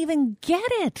 I don't even get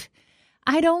it.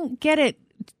 I don't get it.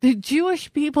 The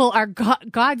Jewish people are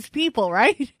God's people,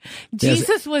 right? Yes.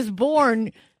 Jesus was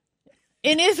born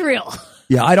in Israel.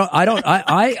 Yeah,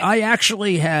 I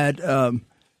actually had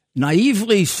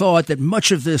naively thought that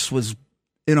much of this was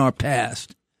in our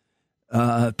past.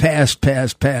 Thousands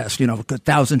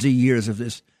of years of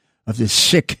this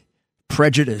sick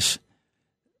prejudice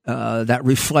that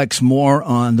reflects more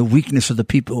on the weakness of the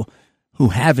people who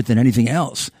have it than anything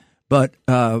else. But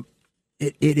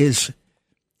it is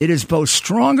both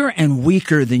stronger and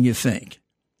weaker than you think.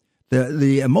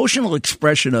 The emotional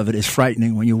expression of it is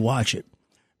frightening when you watch it.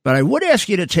 But I would ask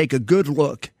you to take a good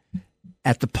look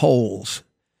at the polls,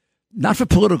 not for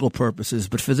political purposes,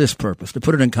 but for this purpose, to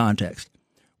put it in context.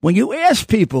 When you ask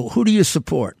people, who do you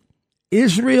support,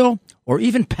 Israel or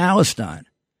even Palestine,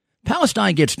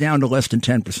 Palestine gets down to less than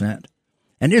 10%,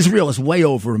 and Israel is way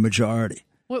over a majority.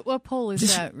 What poll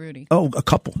is that, Rudy? Oh, a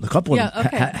couple. A couple of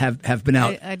them have been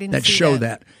out that show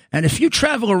that. And if you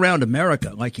travel around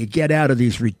America, like you get out of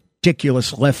these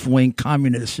ridiculous left-wing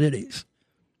communist cities,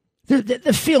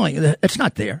 the feeling, it's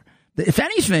not there. If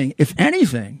anything,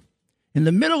 in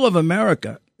the middle of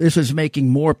America, this is making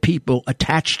more people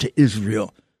attached to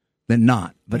Israel than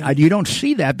not. But you don't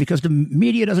see that because the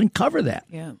media doesn't cover that.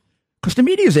 Yeah. Because the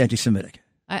media is anti-Semitic.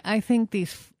 I think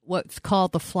these what's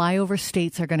called the flyover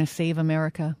states are going to save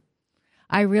America.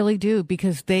 I really do,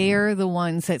 because they're the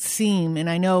ones that seem, and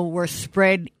I know we're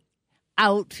spread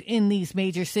out in these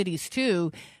major cities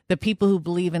too, the people who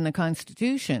believe in the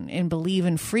Constitution and believe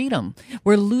in freedom.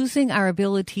 We're losing our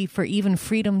ability for even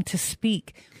freedom to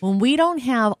speak. When we don't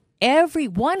have every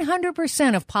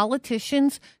 100% of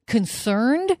politicians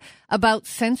concerned about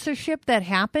censorship that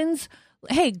happens,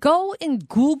 hey, go and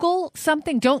Google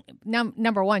something.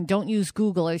 Number one, don't use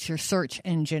Google as your search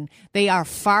engine. They are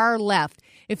far left.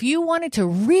 If you wanted to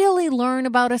really learn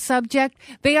about a subject,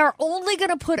 they are only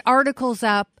going to put articles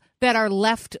up that are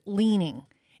left-leaning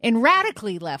and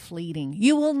radically left-leaning.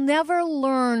 You will never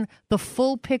learn the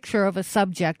full picture of a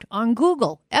subject on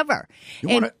Google, ever.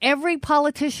 Every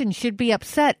politician should be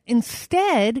upset.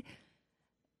 Instead,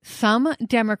 some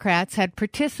Democrats had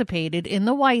participated in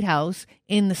the White House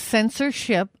in the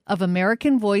censorship of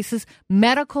American voices,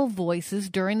 medical voices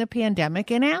during the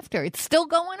pandemic and after. It's still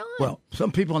going on. Well,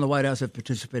 some people in the White House have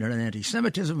participated in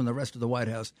anti-Semitism, and the rest of the White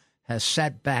House has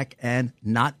sat back and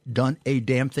not done a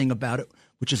damn thing about it,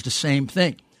 which is the same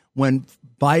thing. When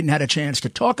Biden had a chance to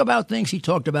talk about things, he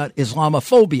talked about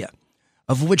Islamophobia,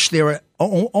 of which there are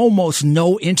almost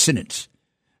no incidents.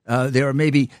 There are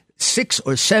maybe 6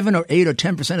 or 7 or 8 or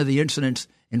 10% of the incidents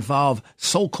involve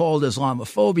so-called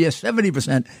Islamophobia.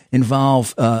 70%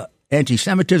 involve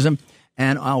anti-Semitism,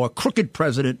 and our crooked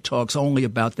president talks only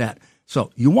about that.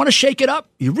 So you want to shake it up?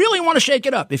 You really want to shake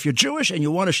it up. If you're Jewish and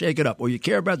you want to shake it up, or you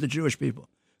care about the Jewish people,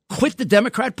 quit the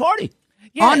Democrat Party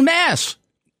en masse.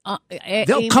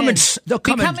 They'll come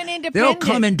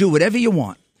and do whatever you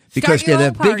want because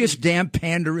they're the biggest damn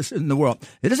panderists in the world.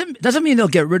 It doesn't mean they'll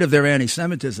get rid of their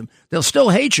anti-Semitism. They'll still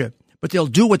hate you, but they'll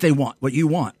do what they want, what you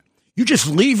want. You just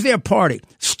leave their party.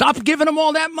 Stop giving them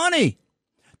all that money.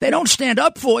 They don't stand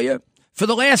up for you. For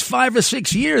the last 5 or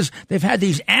 6 years, they've had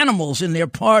these animals in their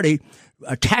party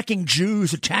attacking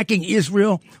Jews, attacking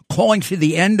Israel, calling for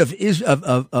the end of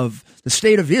the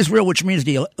state of Israel, which means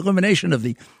the elimination of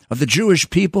the Jewish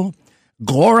people,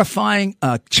 glorifying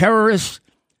terrorists.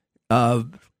 How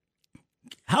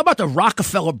about the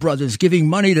Rockefeller brothers giving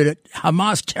money to the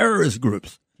Hamas terrorist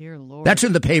groups? Dear Lord. That's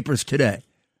in the papers today.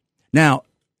 Now,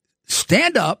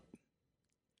 stand up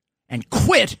and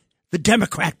quit the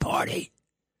Democrat Party.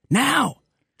 Now,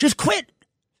 just quit.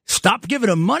 Stop giving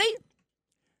them money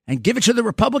and give it to the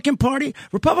Republican Party.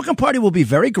 Republican Party will be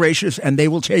very gracious and they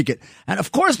will take it. And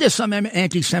of course, there's some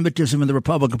anti-Semitism in the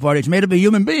Republican Party. It's made up of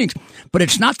human beings, but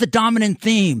it's not the dominant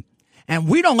theme. And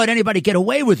we don't let anybody get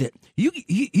away with it.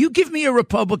 You give me a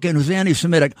Republican who's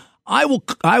anti-Semitic, I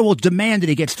will demand that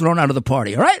he gets thrown out of the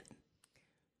party. All right?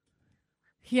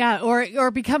 Yeah,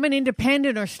 or become an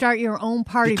independent or start your own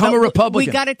party. Become a Republican.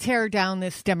 We got to tear down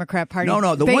this Democrat Party.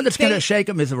 No, the one that's going to shake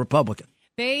them is a Republican.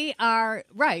 They are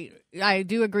right. I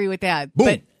do agree with that.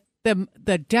 Boom. But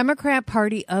the Democrat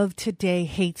Party of today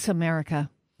hates America.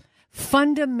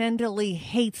 Fundamentally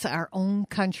hates our own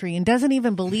country and doesn't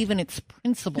even believe in its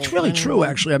principles. It's really true,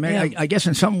 actually. I mean, I guess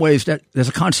in some ways that there's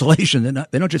a consolation.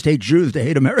 They don't just hate Jews; they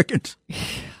hate Americans.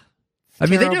 I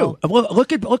mean, terrible. They do. Well,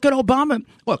 look at Obama.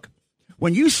 Look.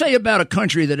 When you say about a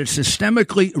country that it's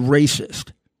systemically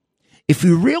racist, if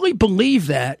you really believe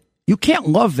that, you can't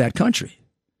love that country.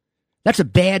 That's a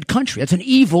bad country. That's an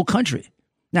evil country.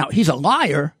 Now, he's a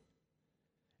liar,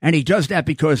 and he does that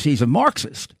because he's a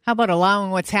Marxist. How about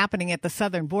allowing what's happening at the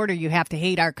southern border? You have to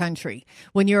hate our country.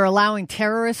 When you're allowing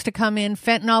terrorists to come in,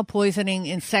 fentanyl poisoning,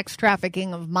 and sex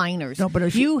trafficking of minors. No,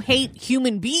 but you hate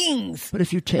human beings. But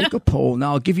if you take a poll,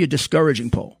 now I'll give you a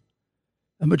discouraging poll.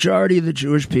 A majority of the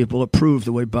Jewish people approve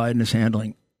the way Biden is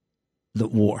handling the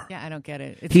war. Yeah, I don't get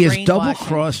it. He is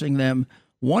double-crossing them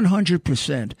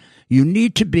 100%. You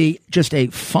need to be just a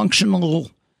functional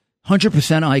 100%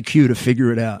 IQ to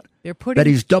figure it out. That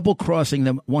he's double-crossing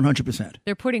them 100%.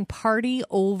 They're putting party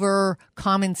over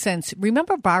common sense.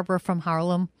 Remember Barbara from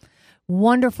Harlem?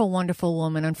 Wonderful, wonderful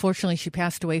woman. Unfortunately, she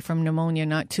passed away from pneumonia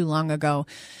not too long ago.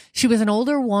 She was an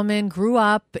older woman, grew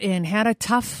up and had a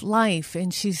tough life.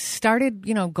 And she started,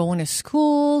 going to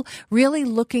school, really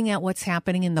looking at what's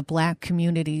happening in the black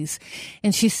communities.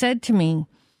 And she said to me,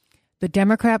 the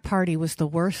Democrat Party was the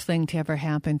worst thing to ever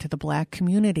happen to the black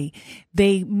community.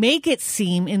 They make it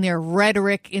seem in their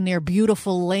rhetoric, in their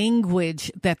beautiful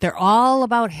language, that they're all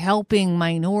about helping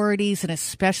minorities and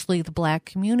especially the black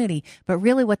community. But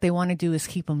really what they want to do is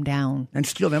keep them down. And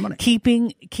steal their money.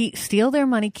 Steal their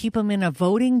money, keep them in a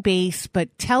voting base,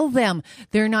 but tell them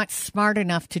they're not smart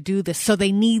enough to do this, so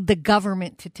they need the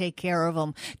government to take care of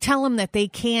them. Tell them that they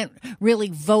can't really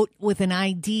vote with an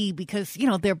ID because,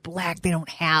 they're black, they don't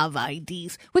have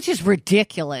IDs, which is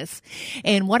ridiculous.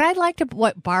 And what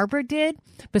what Barbara did,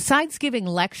 besides giving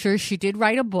lectures, she did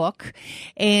write a book.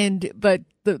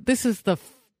 This is the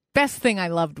best thing I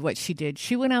loved what she did.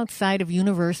 She went outside of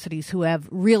universities who have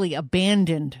really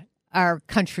abandoned our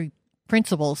country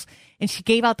principles, and she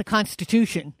gave out the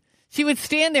Constitution. She would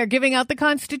stand there giving out the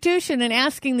Constitution and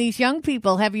asking these young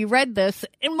people, have you read this?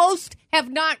 And most have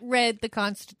not read the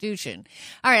Constitution.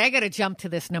 All right, I got to jump to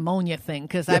this pneumonia thing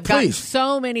because I've got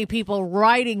so many people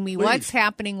writing me what's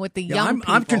happening with the young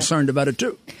people. I'm concerned about it,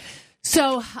 too.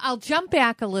 So I'll jump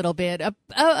back a little bit.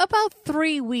 About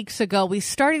 3 weeks ago, we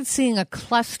started seeing a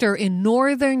cluster in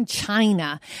northern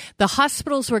China. The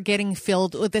hospitals were getting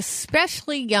filled with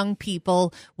especially young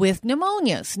people with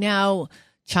pneumonias. Now,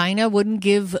 China wouldn't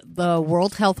give the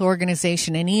World Health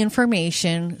Organization any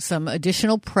information. Some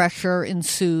additional pressure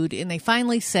ensued, and they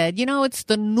finally said, it's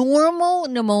the normal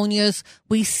pneumonias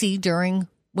we see during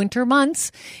winter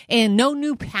months and no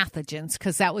new pathogens,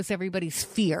 because that was everybody's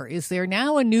fear. Is there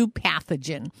now a new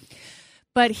pathogen?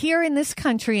 But here in this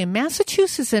country, in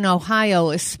Massachusetts and Ohio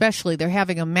especially, they're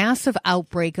having a massive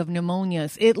outbreak of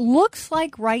pneumonias. It looks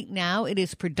like right now it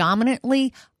is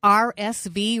predominantly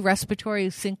RSV, respiratory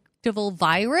syncytial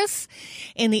virus,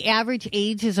 and the average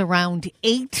age is around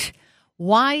 8.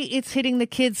 Why it's hitting the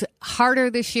kids harder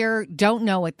this year, don't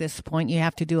know at this point. You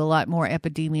have to do a lot more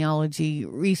epidemiology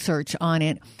research on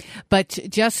it. But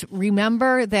just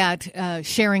remember that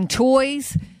sharing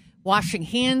toys, washing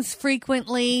hands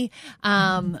frequently,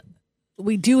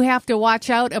 we do have to watch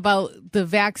out about the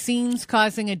vaccines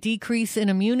causing a decrease in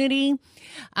immunity,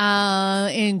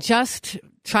 and just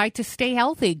try to stay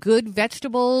healthy. Good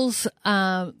vegetables,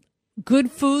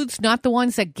 good foods, not the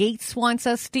ones that Gates wants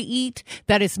us to eat,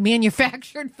 that is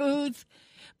manufactured foods.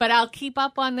 But I'll keep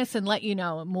up on this and let you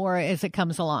know more as it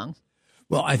comes along.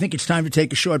 Well, I think it's time to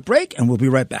take a short break, and we'll be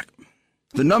right back.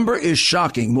 The number is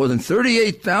shocking. More than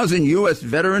 38,000 U.S.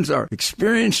 veterans are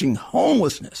experiencing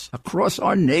homelessness across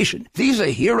our nation. These are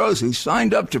heroes who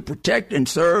signed up to protect and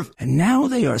serve, and now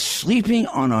they are sleeping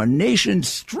on our nation's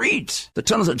streets. The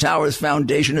Tunnels to Towers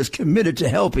Foundation is committed to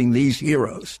helping these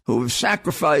heroes who have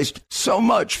sacrificed so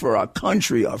much for our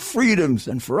country, our freedoms,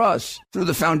 and for us. Through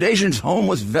the Foundation's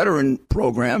Homeless Veteran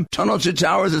Program, Tunnels to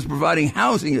Towers is providing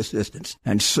housing assistance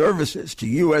and services to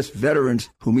U.S. veterans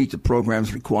who meet the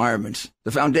program's requirements. The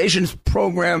Foundation's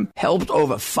program helped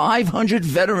over 500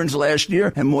 veterans last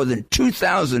year, and more than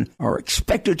 2,000 are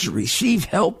expected to receive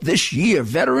help this year.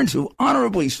 Veterans who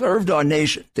honorably served our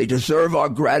nation. They deserve our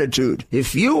gratitude.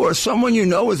 If you or someone you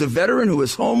know is a veteran who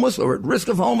is homeless or at risk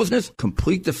of homelessness,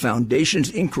 complete the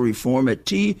Foundation's inquiry form at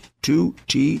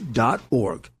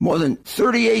T2T.org. More than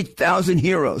 38,000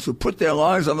 heroes who put their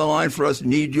lives on the line for us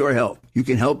need your help. You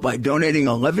can help by donating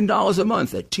 $11 a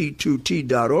month at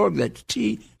T2T.org. That's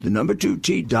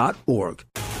T2T.org.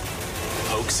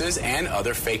 Hoaxes and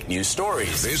other fake news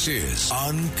stories. This is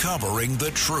Uncovering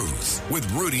the Truth with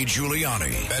Rudy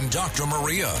Giuliani and Dr.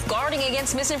 Maria. Guarding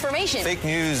against misinformation. Fake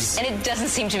news. And it doesn't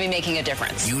seem to be making a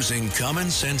difference. Using common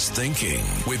sense thinking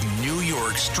with New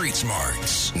York Street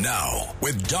Smarts. Now,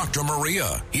 with Dr.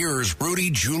 Maria, here's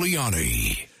Rudy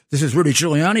Giuliani. This is Rudy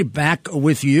Giuliani back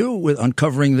with you with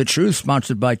Uncovering the Truth,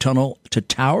 sponsored by Tunnel to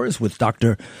Towers with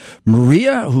Dr.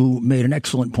 Maria, who made an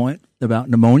excellent point about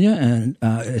pneumonia and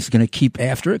is going to keep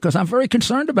after it because I'm very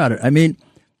concerned about it. I mean,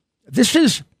 this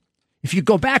is, if you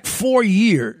go back 4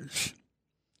 years,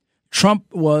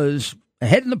 Trump was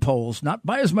ahead in the polls, not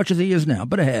by as much as he is now,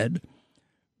 but ahead.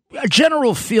 A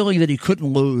general feeling that he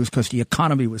couldn't lose because the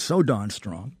economy was so darn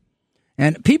strong.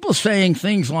 And people saying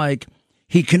things like,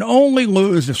 he can only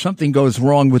lose if something goes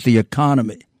wrong with the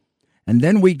economy. And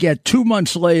then we get 2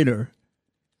 months later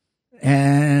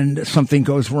and something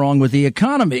goes wrong with the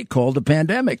economy called a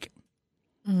pandemic.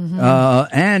 Mm-hmm.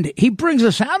 And he brings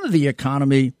us out of the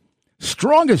economy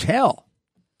strong as hell.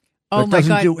 Oh, my God.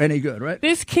 Doesn't do any good, right?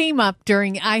 This came up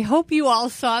during, I hope you all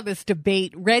saw this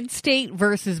debate, red state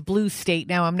versus blue state.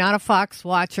 Now, I'm not a Fox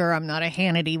watcher. I'm not a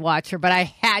Hannity watcher, but I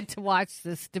had to watch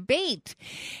this debate.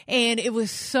 And it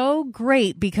was so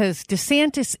great because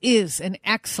DeSantis is an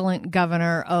excellent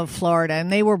governor of Florida, and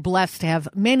they were blessed to have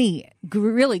many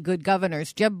really good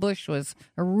governors. Jeb Bush was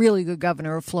a really good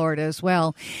governor of Florida as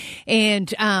well.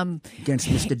 And against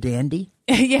Mr. Dandy?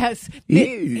 Yes.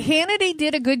 Hannity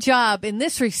did a good job in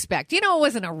this respect. You know, it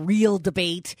wasn't a real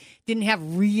debate, didn't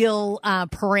have real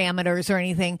parameters or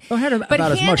anything. Well, had about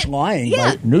as much lying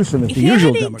by Newsom as the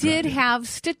usual Democrat. Hannity did have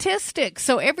statistics.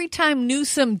 So every time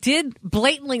Newsom did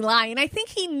blatantly lie, and I think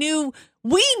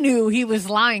we knew he was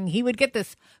lying, he would get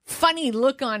this funny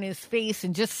look on his face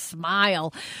and just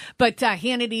smile. But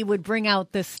Hannity would bring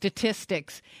out the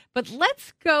statistics. But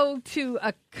let's go to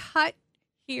a cut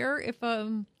here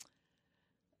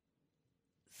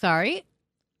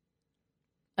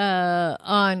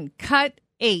on cut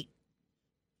 8.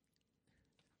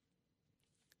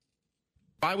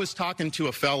 I was talking to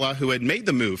a fella who had made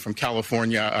the move from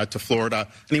California to Florida,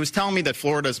 and he was telling me that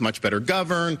Florida is much better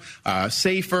governed,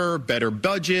 safer, better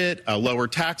budget, lower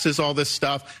taxes, all this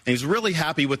stuff. And he's really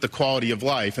happy with the quality of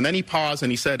life. And then he paused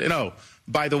and he said, "Oh,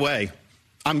 by the way,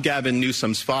 I'm Gavin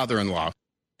Newsom's father-in-law."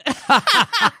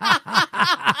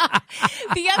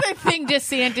 The other thing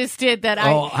DeSantis did that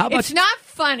it's not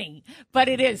funny, but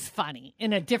it is funny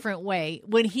in a different way.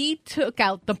 When he took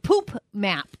out the poop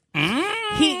map,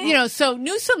 so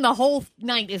Newsom the whole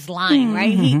night is lying,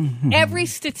 right? Every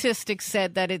statistic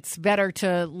said that it's better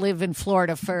to live in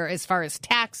Florida for as far as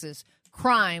taxes,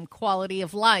 crime, quality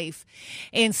of life.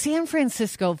 And San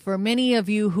Francisco, for many of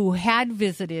you who had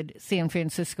visited San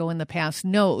Francisco in the past,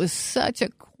 know it was such a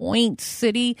quaint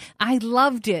city. I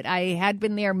loved it. I had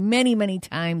been there many, many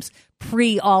times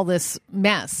pre all this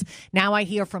mess. Now I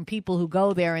hear from people who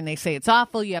go there and they say it's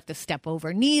awful. You have to step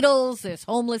over needles. There's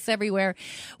homeless everywhere.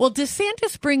 Well,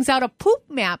 DeSantis brings out a poop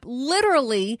map,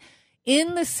 literally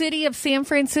in the city of San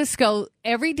Francisco.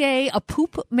 Every day a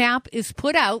poop map is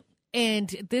put out.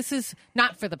 And this is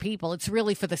not for the people. It's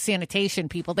really for the sanitation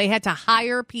people. They had to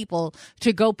hire people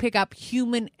to go pick up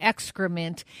human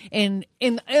excrement. And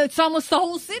it's almost the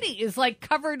whole city is like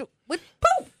covered with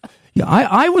poop. Yeah,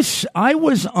 I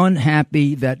was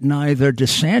unhappy that neither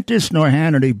DeSantis nor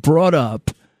Hannity brought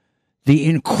up the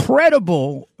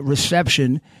incredible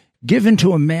reception given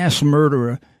to a mass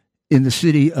murderer in the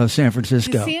city of San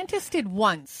Francisco. DeSantis did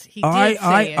once. He did say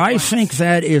it I once. think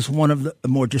that is one of the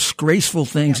more disgraceful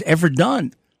things ever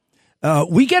done.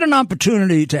 We get an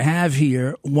opportunity to have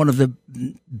here one of the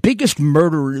biggest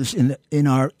murderers in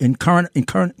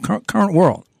current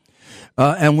world,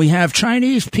 and we have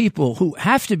Chinese people who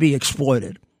have to be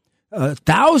exploited.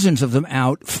 Thousands of them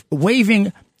out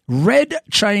waving red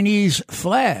Chinese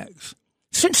flags.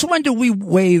 Since when do we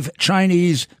wave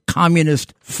Chinese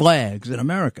communist flags in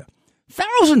America?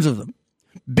 Thousands of them.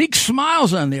 Big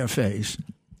smiles on their face,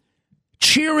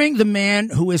 cheering the man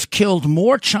who has killed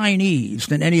more Chinese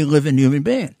than any living human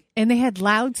being. And they had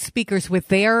loudspeakers with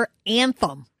their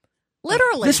anthem.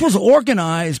 Literally. This was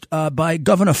organized by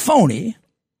Governor Phony.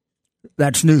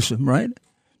 That's Newsom, right?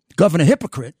 Governor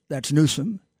Hypocrite. That's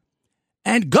Newsom.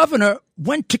 And Governor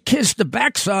went to kiss the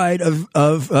backside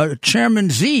of Chairman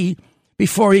Xi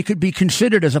before he could be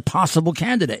considered as a possible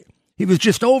candidate. He was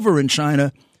just over in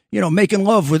China, making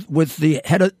love with the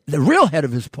real head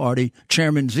of his party,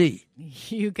 Chairman Xi.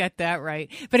 You got that right.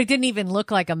 But it didn't even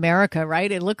look like America,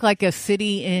 right? It looked like a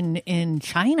city in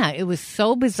China. It was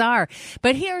so bizarre.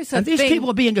 But here's the thing. These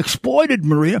people are being exploited,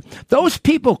 Maria. Those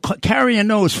people carrying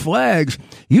those flags,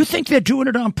 you think they're doing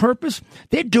it on purpose?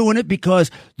 They're doing it because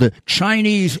the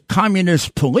Chinese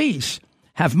Communist police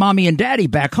have mommy and daddy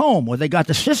back home, or they got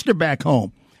the sister back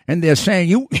home. And they're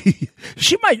saying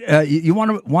she might. You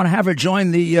want to have her join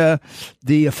the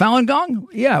Falun Gong?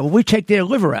 Yeah, well, we take their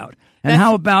liver out. And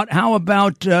how about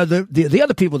the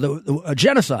other people, the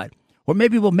genocide? Or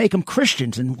maybe we'll make them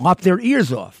Christians and lop their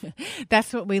ears off.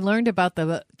 That's what we learned about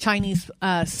the Chinese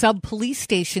sub-police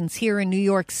stations here in New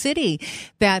York City,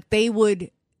 that they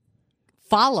would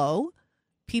follow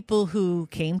people who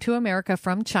came to America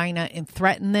from China and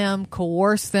threaten them,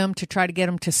 coerce them to try to get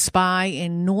them to spy.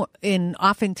 And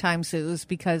oftentimes it was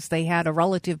because they had a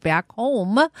relative back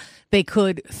home they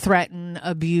could threaten,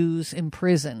 abuse,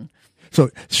 imprison. So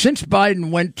since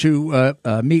Biden went to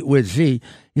meet with Xi,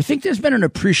 you think there's been an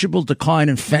appreciable decline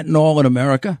in fentanyl in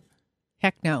America?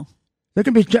 Heck no.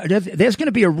 There's going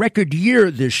to be a record year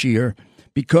this year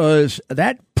because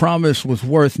that promise was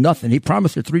worth nothing. He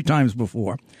promised it 3 times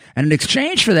before. And in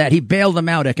exchange for that, he bailed them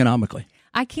out economically.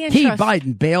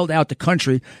 Biden bailed out the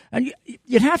country. And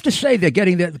you'd have to say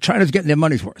China's getting their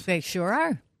money's worth. They sure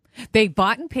are. They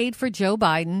bought and paid for Joe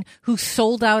Biden, who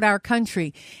sold out our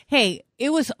country. Hey,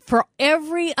 it was for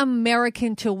every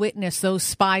American to witness those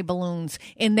spy balloons,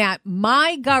 in that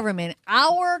my government,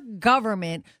 our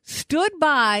government, stood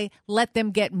by, let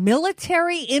them get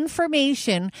military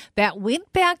information that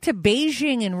went back to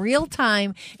Beijing in real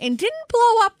time, and didn't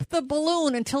blow up the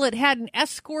balloon until it had an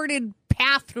escorted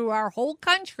path through our whole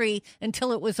country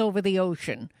until it was over the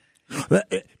ocean.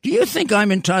 Do you think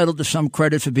I'm entitled to some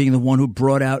credit for being the one who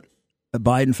brought out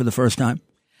Biden for the first time?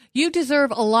 You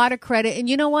deserve a lot of credit. And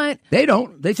you know what? They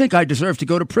don't. They think I deserve to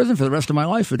go to prison for the rest of my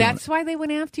life for doing it. That's why they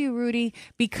went after you, Rudy.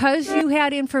 Because you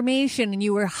had information and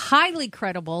you were highly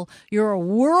credible. You're a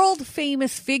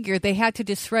world-famous figure. They had to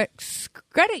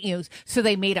discredit you. So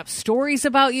they made up stories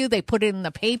about you. They put it in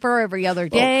the paper every other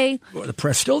day. Well, the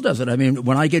press still does it. I mean,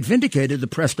 when I get vindicated, the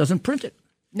press doesn't print it.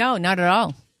 No, not at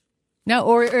all. No,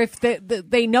 or if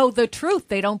they know the truth,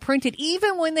 they don't print it,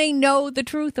 even when they know the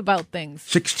truth about things.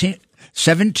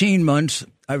 17 months,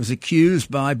 I was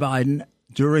accused by Biden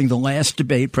during the last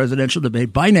debate, presidential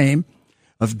debate, by name,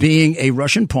 of being a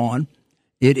Russian pawn.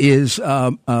 It is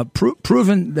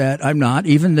proven that I'm not.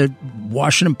 Even the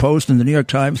Washington Post and the New York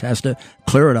Times has to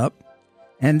clear it up.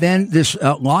 And then this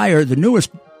liar, the newest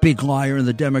big liar in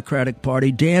the Democratic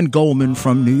Party, Dan Goldman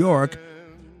from New York,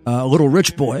 a little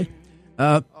rich boy,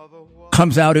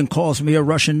 comes out and calls me a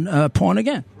Russian pawn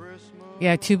again.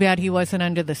 Yeah, too bad he wasn't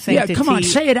under the sanctity. Yeah, come on,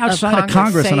 say it outside of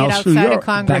Congress say and it I'll sue outside your of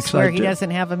Congress where he too.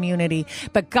 doesn't have immunity.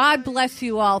 But God bless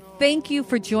you all. Thank you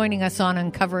for joining us on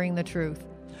Uncovering the Truth.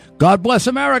 God bless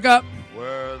America.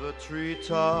 Where the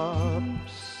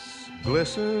treetops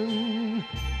glisten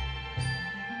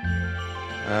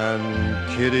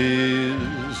and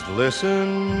kitties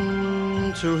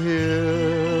listen to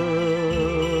hear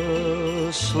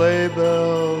sleigh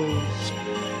bells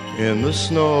in the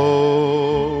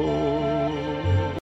snow.